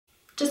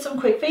Just some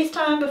quick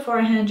FaceTime before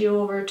I hand you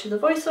over to the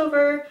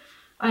voiceover.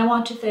 I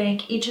want to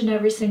thank each and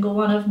every single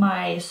one of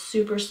my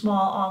super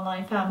small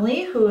online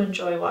family who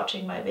enjoy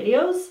watching my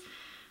videos.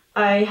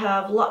 I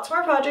have lots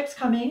more projects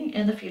coming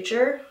in the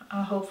future,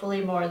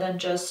 hopefully more than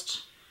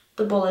just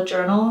the bullet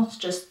journal. It's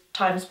just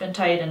time's been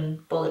tight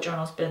and bullet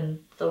journal's been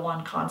the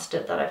one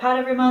constant that I've had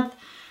every month.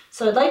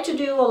 So I'd like to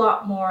do a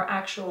lot more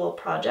actual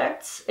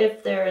projects.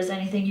 If there is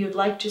anything you'd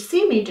like to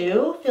see me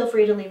do, feel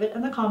free to leave it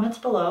in the comments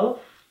below.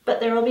 But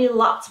there will be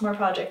lots more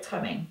projects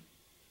coming.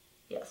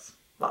 Yes,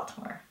 lots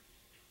more.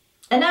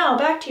 And now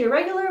back to your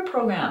regular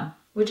program,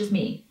 which is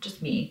me.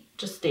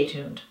 Just stay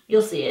tuned.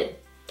 You'll see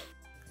it.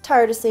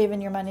 Tired of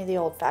saving your money the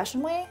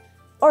old-fashioned way?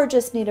 Or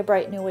just need a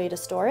bright new way to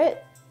store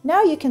it?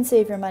 Now you can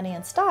save your money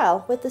in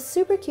style with this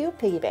super cute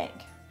piggy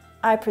bank.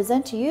 I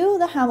present to you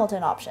the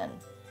Hamilton option.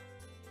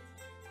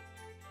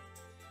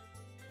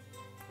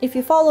 If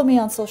you follow me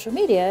on social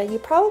media, you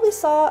probably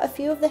saw a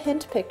few of the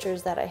hint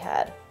pictures that I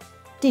had.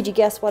 Did you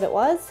guess what it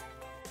was?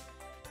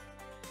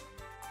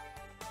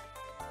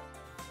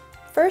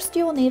 First,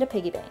 you will need a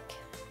piggy bank.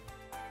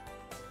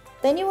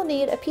 Then you will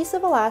need a piece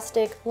of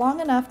elastic long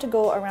enough to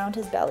go around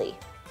his belly.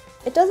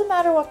 It doesn't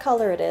matter what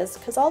color it is,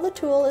 because all the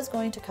tulle is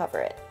going to cover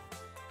it.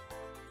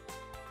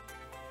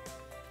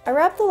 I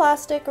wrapped the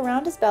elastic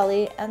around his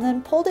belly and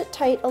then pulled it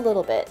tight a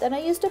little bit. Then I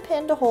used a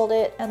pin to hold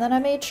it, and then I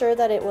made sure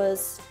that it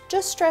was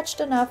just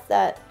stretched enough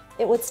that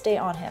it would stay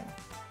on him.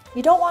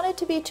 You don't want it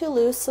to be too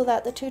loose so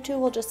that the tutu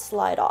will just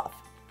slide off.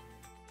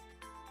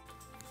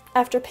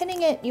 After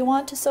pinning it, you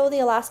want to sew the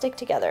elastic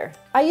together.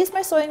 I use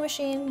my sewing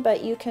machine,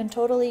 but you can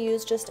totally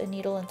use just a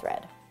needle and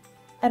thread.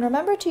 And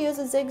remember to use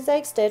a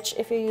zigzag stitch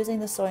if you're using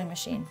the sewing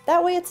machine.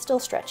 That way it's still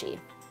stretchy.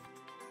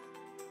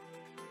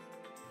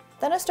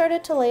 Then I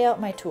started to lay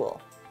out my tulle.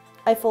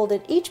 I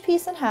folded each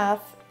piece in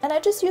half, and I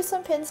just used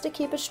some pins to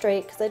keep it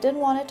straight because I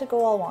didn't want it to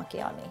go all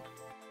wonky on me.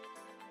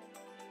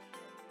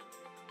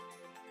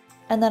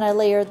 And then I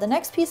layered the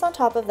next piece on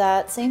top of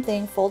that, same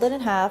thing, folded in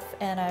half,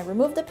 and I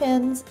removed the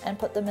pins and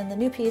put them in the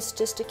new piece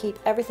just to keep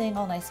everything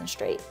all nice and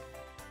straight.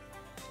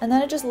 And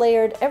then I just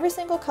layered every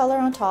single color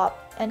on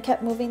top and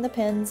kept moving the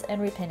pins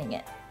and repinning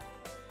it.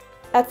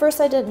 At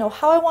first I didn't know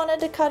how I wanted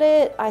to cut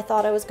it. I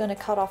thought I was going to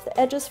cut off the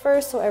edges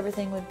first so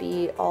everything would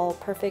be all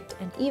perfect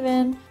and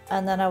even.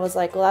 And then I was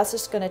like, well, that's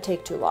just going to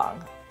take too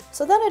long.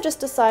 So then I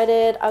just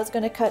decided I was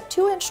going to cut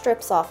 2-inch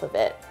strips off of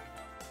it.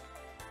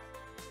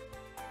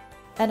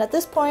 And at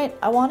this point,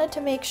 I wanted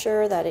to make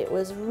sure that it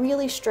was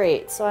really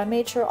straight. So I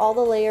made sure all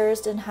the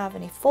layers didn't have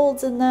any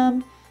folds in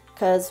them.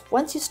 Because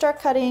once you start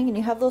cutting and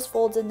you have those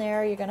folds in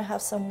there, you're going to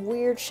have some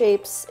weird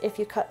shapes if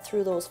you cut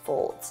through those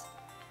folds.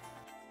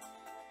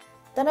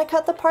 Then I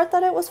cut the part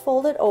that it was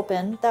folded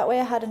open, that way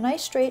I had a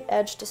nice straight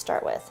edge to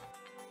start with.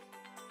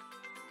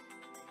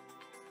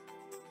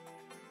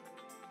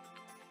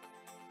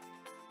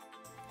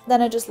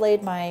 Then I just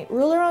laid my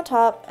ruler on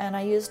top and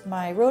I used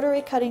my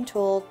rotary cutting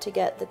tool to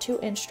get the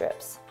 2-inch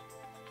strips.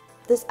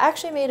 This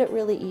actually made it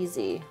really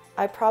easy.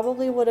 I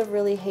probably would have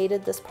really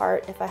hated this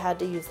part if I had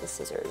to use the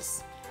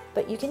scissors.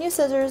 But you can use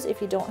scissors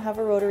if you don't have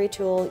a rotary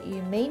tool.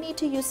 You may need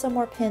to use some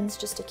more pins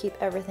just to keep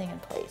everything in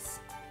place.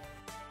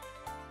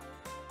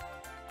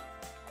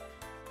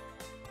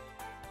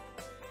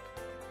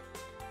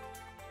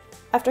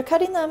 After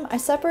cutting them, I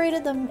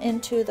separated them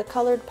into the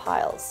colored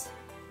piles.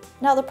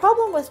 Now the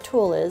problem with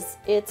tulle is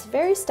it's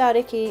very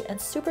staticky and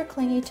super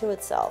clingy to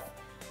itself.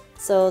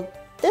 So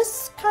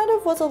this kind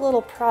of was a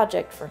little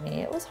project for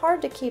me. It was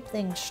hard to keep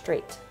things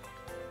straight.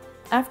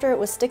 After it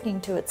was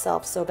sticking to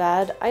itself so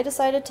bad, I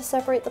decided to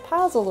separate the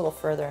piles a little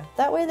further.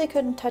 That way they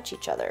couldn't touch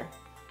each other.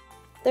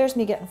 There's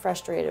me getting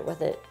frustrated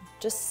with it.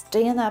 Just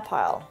stay in that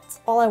pile. That's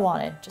all I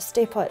wanted. Just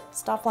stay put.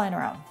 Stop flying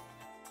around.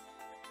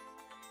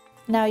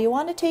 Now you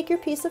want to take your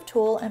piece of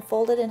tulle and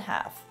fold it in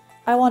half.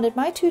 I wanted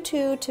my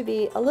tutu to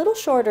be a little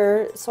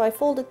shorter, so I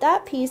folded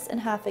that piece in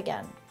half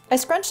again. I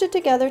scrunched it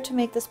together to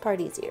make this part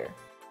easier.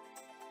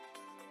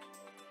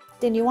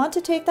 Then you want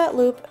to take that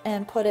loop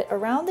and put it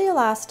around the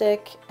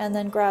elastic and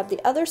then grab the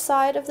other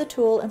side of the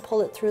tulle and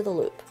pull it through the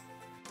loop.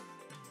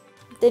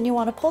 Then you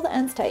want to pull the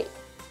ends tight.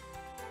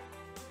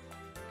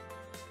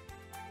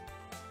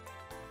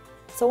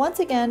 So once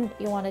again,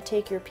 you want to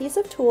take your piece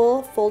of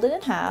tulle, fold it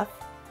in half.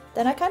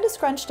 Then I kind of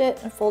scrunched it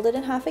and folded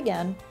in half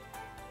again.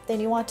 Then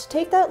you want to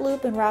take that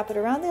loop and wrap it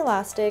around the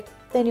elastic.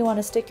 Then you want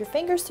to stick your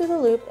fingers through the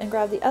loop and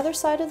grab the other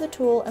side of the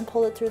tulle and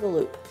pull it through the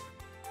loop.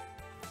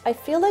 I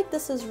feel like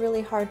this is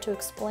really hard to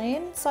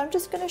explain, so I'm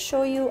just going to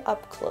show you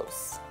up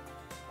close.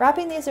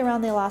 Wrapping these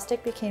around the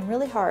elastic became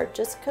really hard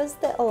just because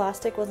the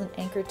elastic wasn't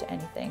anchored to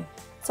anything.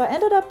 So I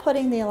ended up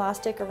putting the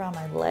elastic around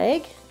my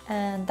leg,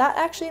 and that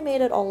actually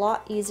made it a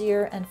lot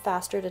easier and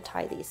faster to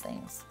tie these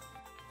things.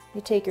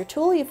 You take your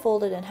tulle, you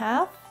fold it in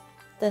half,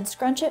 then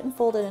scrunch it and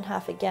fold it in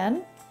half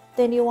again.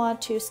 Then you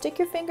want to stick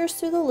your fingers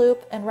through the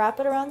loop and wrap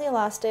it around the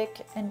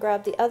elastic and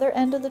grab the other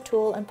end of the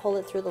tulle and pull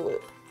it through the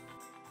loop.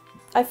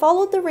 I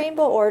followed the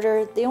rainbow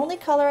order. The only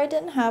color I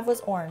didn't have was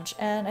orange,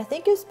 and I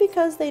think it's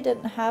because they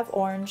didn't have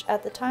orange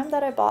at the time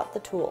that I bought the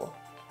tulle.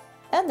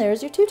 And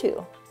there's your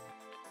tutu.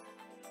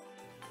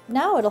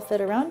 Now it'll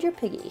fit around your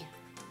piggy.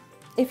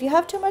 If you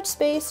have too much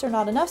space or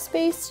not enough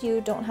space, you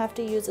don't have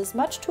to use as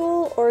much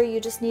tulle, or you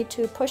just need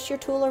to push your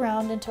tulle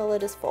around until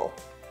it is full.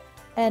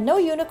 And no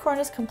unicorn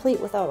is complete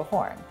without a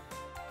horn.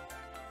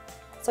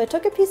 So I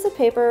took a piece of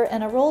paper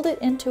and I rolled it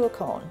into a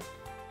cone.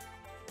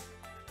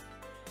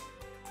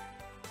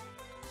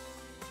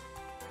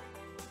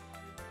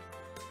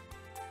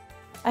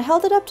 I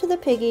held it up to the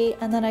piggy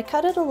and then I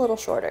cut it a little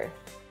shorter.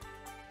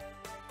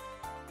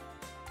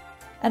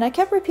 And I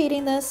kept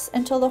repeating this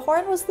until the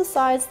horn was the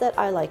size that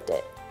I liked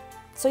it.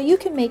 So you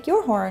can make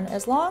your horn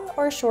as long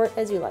or as short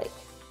as you like.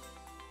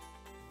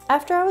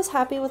 After I was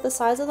happy with the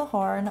size of the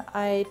horn,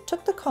 I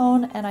took the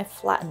cone and I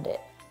flattened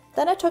it.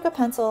 Then I took a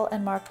pencil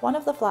and marked one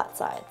of the flat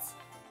sides.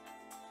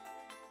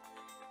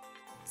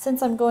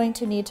 Since I'm going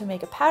to need to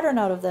make a pattern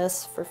out of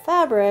this for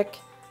fabric,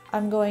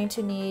 I'm going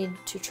to need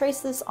to trace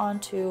this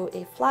onto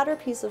a flatter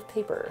piece of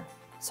paper.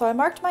 So I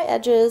marked my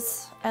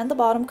edges and the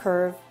bottom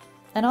curve,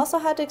 and also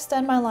had to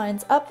extend my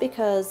lines up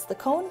because the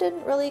cone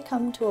didn't really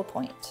come to a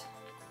point.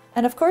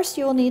 And of course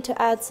you will need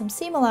to add some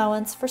seam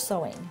allowance for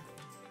sewing.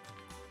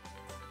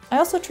 I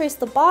also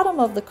traced the bottom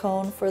of the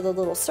cone for the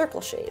little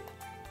circle shape.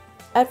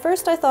 At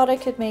first I thought I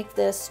could make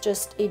this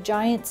just a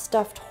giant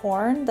stuffed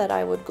horn that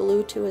I would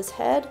glue to his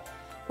head,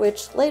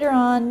 which later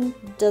on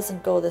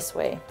doesn't go this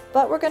way.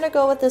 But we're gonna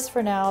go with this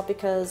for now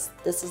because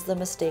this is the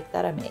mistake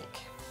that I make.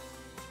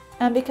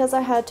 And because I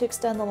had to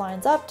extend the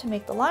lines up to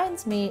make the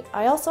lines meet,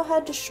 I also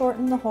had to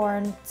shorten the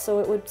horn so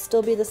it would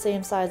still be the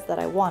same size that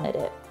I wanted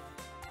it.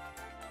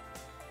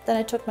 Then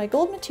I took my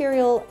gold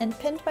material and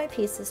pinned my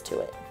pieces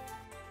to it.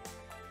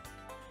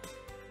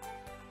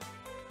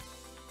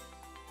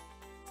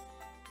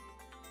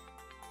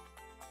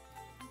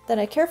 Then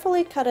I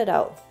carefully cut it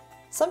out.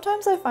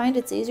 Sometimes I find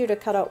it's easier to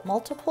cut out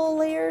multiple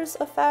layers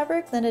of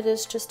fabric than it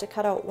is just to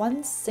cut out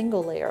one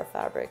single layer of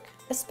fabric,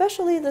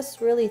 especially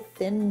this really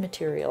thin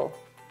material.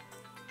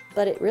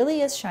 But it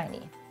really is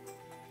shiny.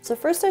 So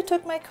first I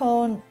took my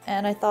cone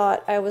and I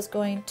thought I was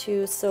going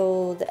to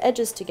sew the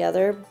edges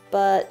together,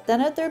 but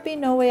then there'd be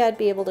no way I'd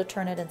be able to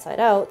turn it inside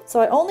out, so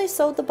I only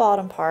sewed the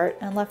bottom part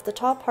and left the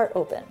top part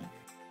open.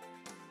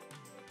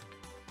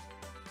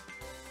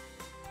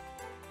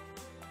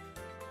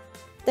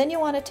 Then you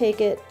want to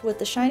take it with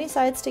the shiny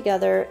sides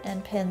together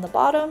and pin the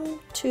bottom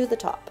to the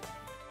top.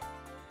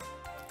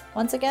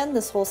 Once again,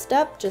 this whole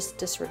step, just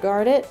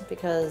disregard it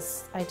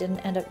because I didn't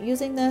end up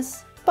using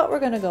this, but we're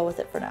going to go with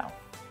it for now.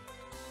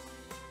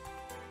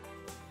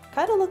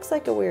 Kind of looks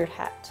like a weird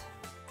hat.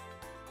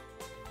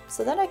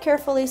 So then I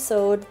carefully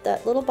sewed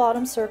that little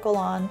bottom circle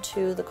on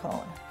to the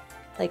cone,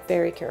 like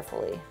very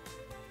carefully.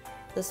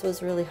 This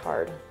was really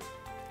hard.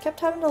 Kept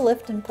having to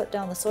lift and put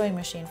down the sewing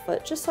machine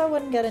foot just so I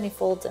wouldn't get any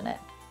folds in it.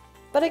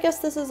 But I guess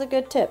this is a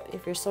good tip.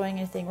 If you're sewing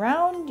anything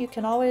round, you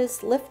can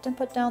always lift and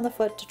put down the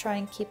foot to try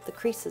and keep the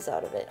creases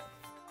out of it.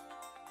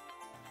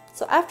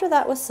 So after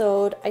that was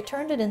sewed, I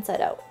turned it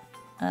inside out.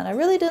 And I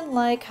really didn't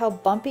like how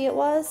bumpy it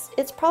was.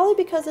 It's probably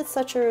because it's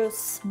such a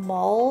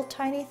small,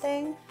 tiny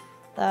thing.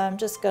 I'm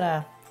just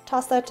gonna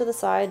toss that to the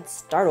side,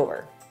 start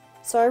over.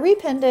 So I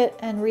repinned it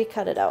and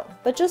recut it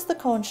out, but just the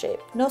cone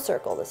shape, no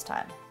circle this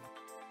time.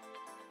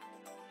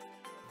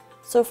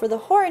 So for the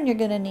horn, you're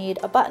gonna need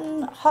a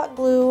button, hot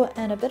glue,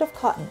 and a bit of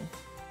cotton.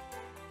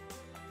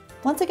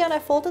 Once again, I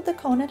folded the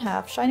cone in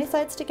half, shiny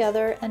sides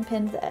together, and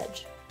pinned the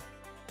edge.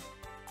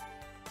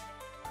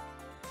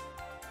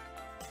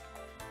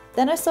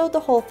 Then I sewed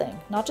the whole thing,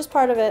 not just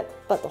part of it,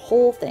 but the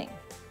whole thing.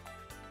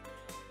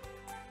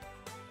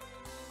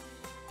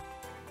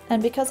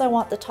 And because I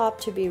want the top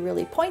to be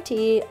really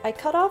pointy, I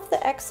cut off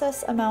the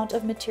excess amount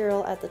of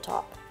material at the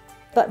top.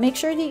 But make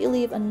sure that you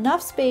leave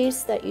enough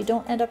space that you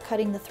don't end up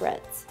cutting the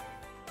threads.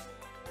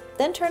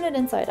 Then turn it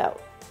inside out.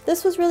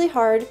 This was really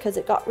hard because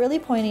it got really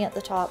pointy at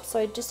the top, so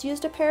I just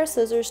used a pair of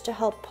scissors to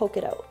help poke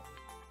it out.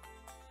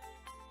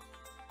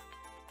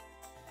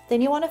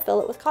 Then you want to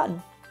fill it with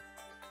cotton.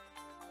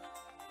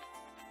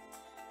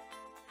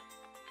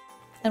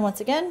 And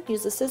once again,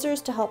 use the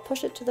scissors to help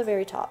push it to the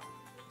very top.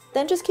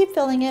 Then just keep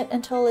filling it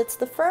until it's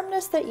the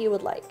firmness that you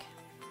would like.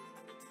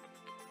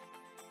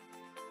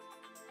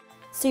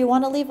 So you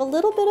want to leave a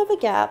little bit of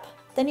a gap,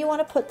 then you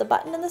want to put the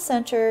button in the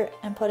center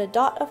and put a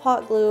dot of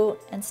hot glue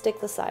and stick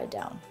the side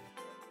down.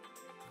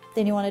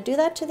 Then you want to do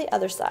that to the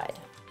other side.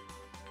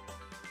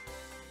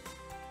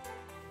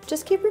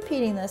 Just keep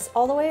repeating this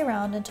all the way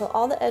around until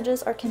all the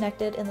edges are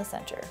connected in the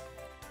center.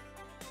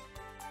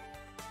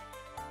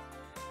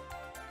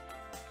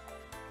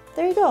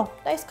 There you go,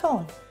 nice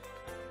cone.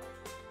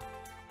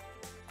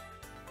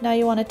 Now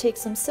you want to take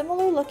some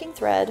similar looking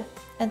thread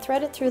and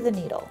thread it through the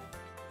needle.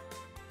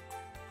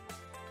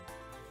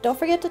 Don't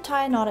forget to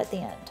tie a knot at the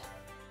end.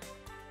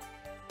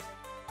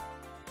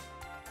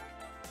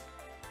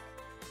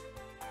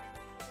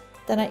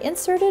 Then I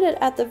inserted it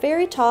at the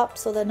very top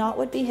so the knot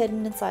would be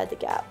hidden inside the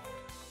gap.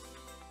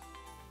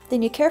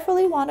 Then you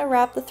carefully want to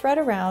wrap the thread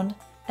around,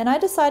 and I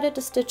decided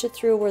to stitch it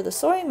through where the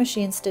sewing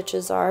machine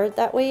stitches are,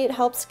 that way it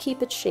helps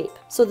keep its shape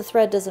so the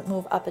thread doesn't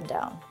move up and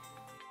down.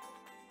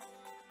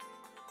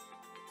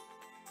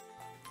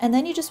 And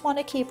then you just want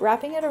to keep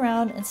wrapping it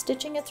around and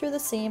stitching it through the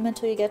seam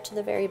until you get to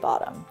the very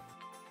bottom.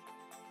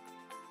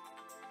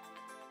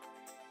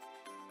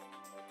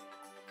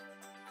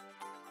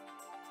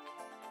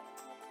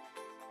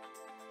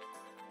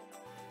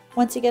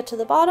 Once you get to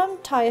the bottom,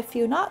 tie a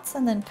few knots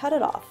and then cut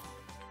it off.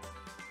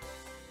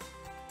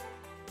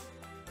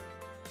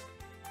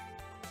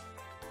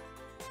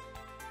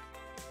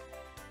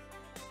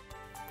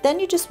 Then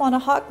you just want to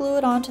hot glue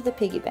it onto the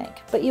piggy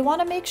bank, but you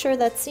want to make sure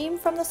that seam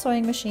from the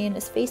sewing machine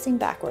is facing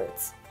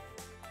backwards.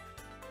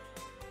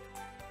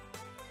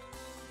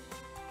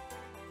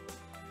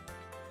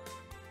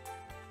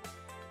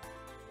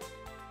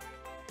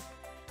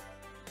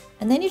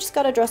 And then you just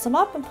got to dress them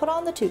up and put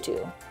on the tutu.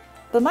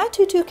 But my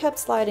tutu kept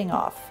sliding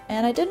off,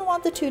 and I didn't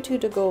want the tutu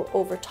to go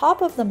over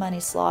top of the money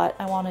slot,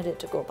 I wanted it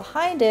to go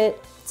behind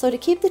it. So to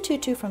keep the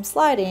tutu from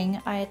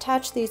sliding, I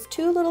attached these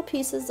two little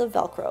pieces of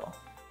Velcro.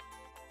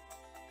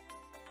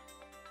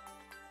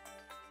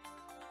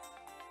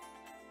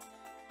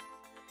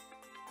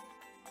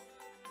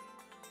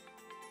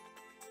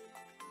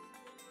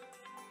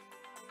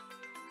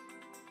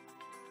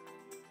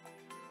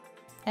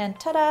 And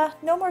ta-da,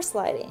 no more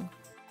sliding.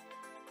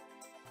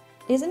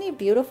 Isn't he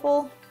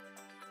beautiful?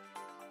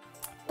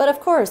 But of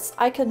course,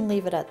 I couldn't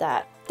leave it at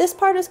that. This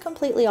part is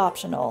completely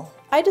optional.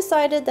 I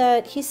decided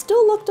that he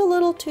still looked a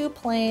little too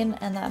plain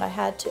and that I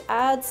had to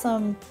add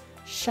some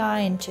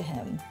shine to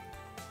him.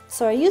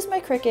 So I used my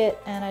Cricut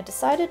and I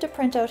decided to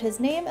print out his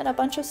name and a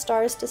bunch of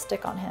stars to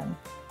stick on him.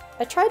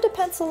 I tried to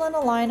pencil in a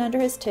line under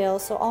his tail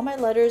so all my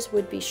letters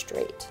would be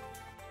straight.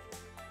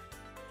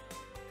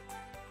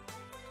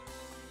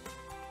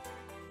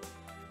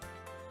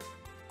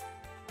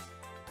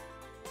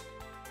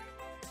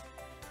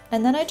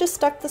 And then I just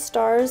stuck the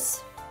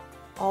stars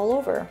all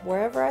over,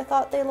 wherever I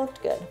thought they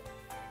looked good.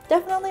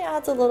 Definitely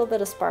adds a little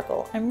bit of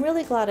sparkle. I'm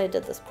really glad I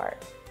did this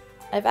part.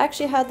 I've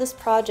actually had this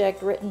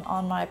project written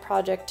on my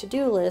project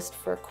to-do list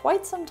for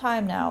quite some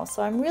time now,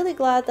 so I'm really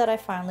glad that I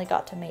finally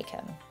got to make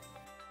him.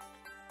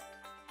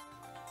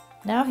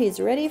 Now he's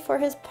ready for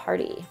his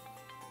party.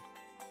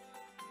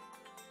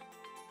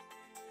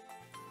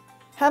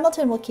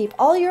 Hamilton will keep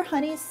all your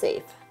honeys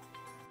safe.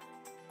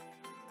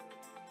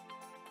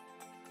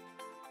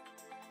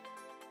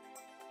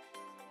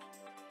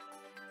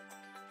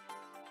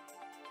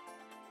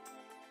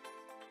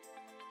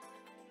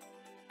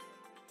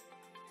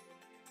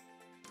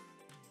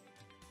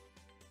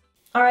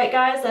 Alright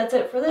guys, that's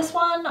it for this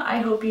one. I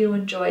hope you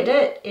enjoyed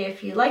it.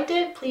 If you liked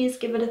it, please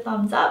give it a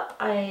thumbs up.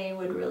 I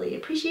would really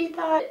appreciate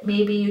that.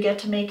 Maybe you get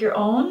to make your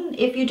own.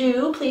 If you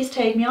do, please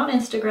tag me on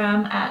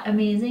Instagram at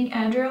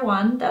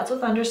Amazing-Andrea1. That's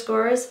with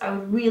underscores. I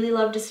would really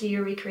love to see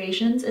your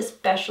recreations,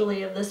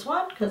 especially of this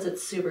one because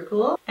it's super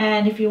cool.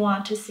 And if you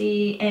want to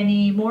see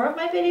any more of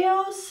my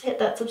videos, hit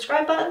that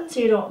subscribe button so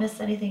you don't miss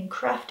anything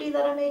crafty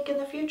that I make in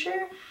the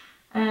future.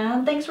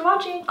 And thanks for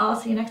watching. I'll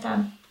see you next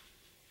time.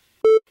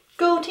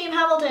 Go Team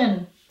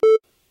Hamilton!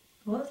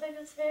 What was I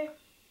gonna say?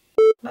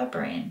 My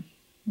brain,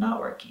 not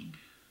working.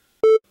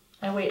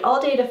 I wait all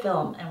day to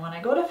film, and when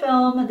I go to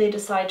film, they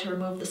decide to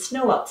remove the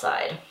snow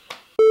outside.